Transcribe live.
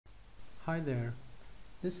Hi there,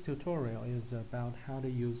 this tutorial is about how to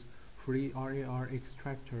use free RAR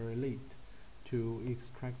Extractor Elite to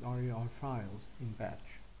extract RAR files in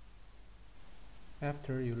batch.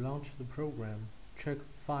 After you launch the program, check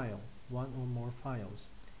File, One or More Files,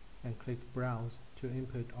 and click Browse to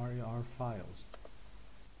input RAR files.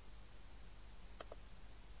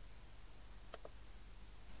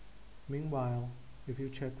 Meanwhile, if you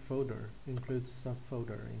check Folder, include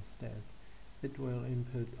subfolder instead, it will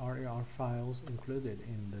input RAR files included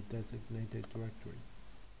in the designated directory.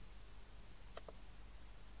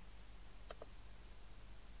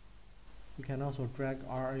 You can also drag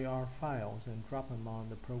RAR files and drop them on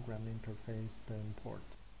the program interface to import.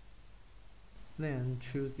 Then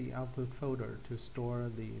choose the output folder to store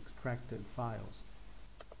the extracted files.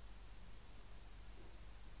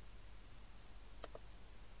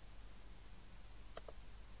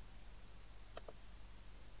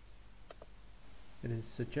 It is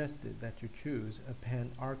suggested that you choose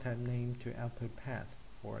append archive name to output path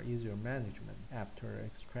for easier management after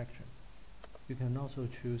extraction. You can also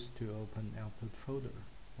choose to open output folder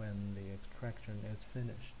when the extraction is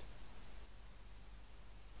finished.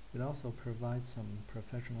 It also provides some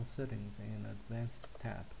professional settings in Advanced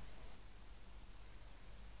tab.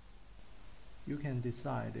 You can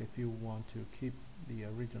decide if you want to keep the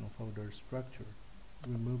original folder structure,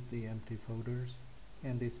 remove the empty folders,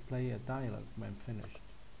 and display a dialog when finished.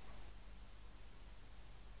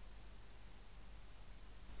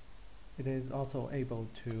 It is also able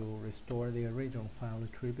to restore the original file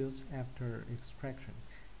attributes after extraction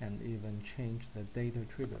and even change the data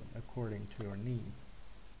attribute according to your needs.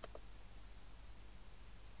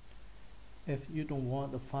 If you don't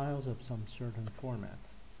want the files of some certain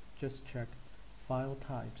formats, just check File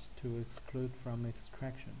Types to exclude from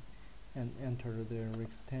extraction and enter their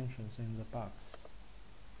extensions in the box.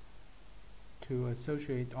 To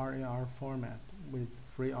associate RAR format with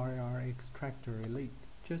free RAR Extractor Elite,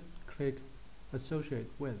 just click Associate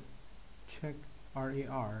With, check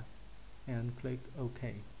RAR, and click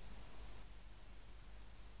OK.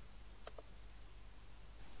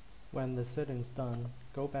 When the settings done,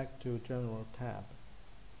 go back to General tab.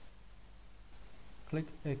 Click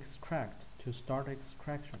Extract to start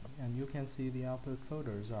extraction, and you can see the output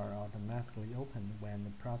folders are automatically opened when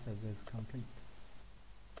the process is complete.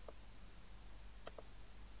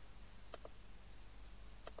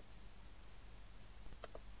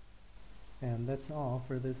 And that's all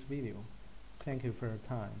for this video. Thank you for your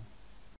time.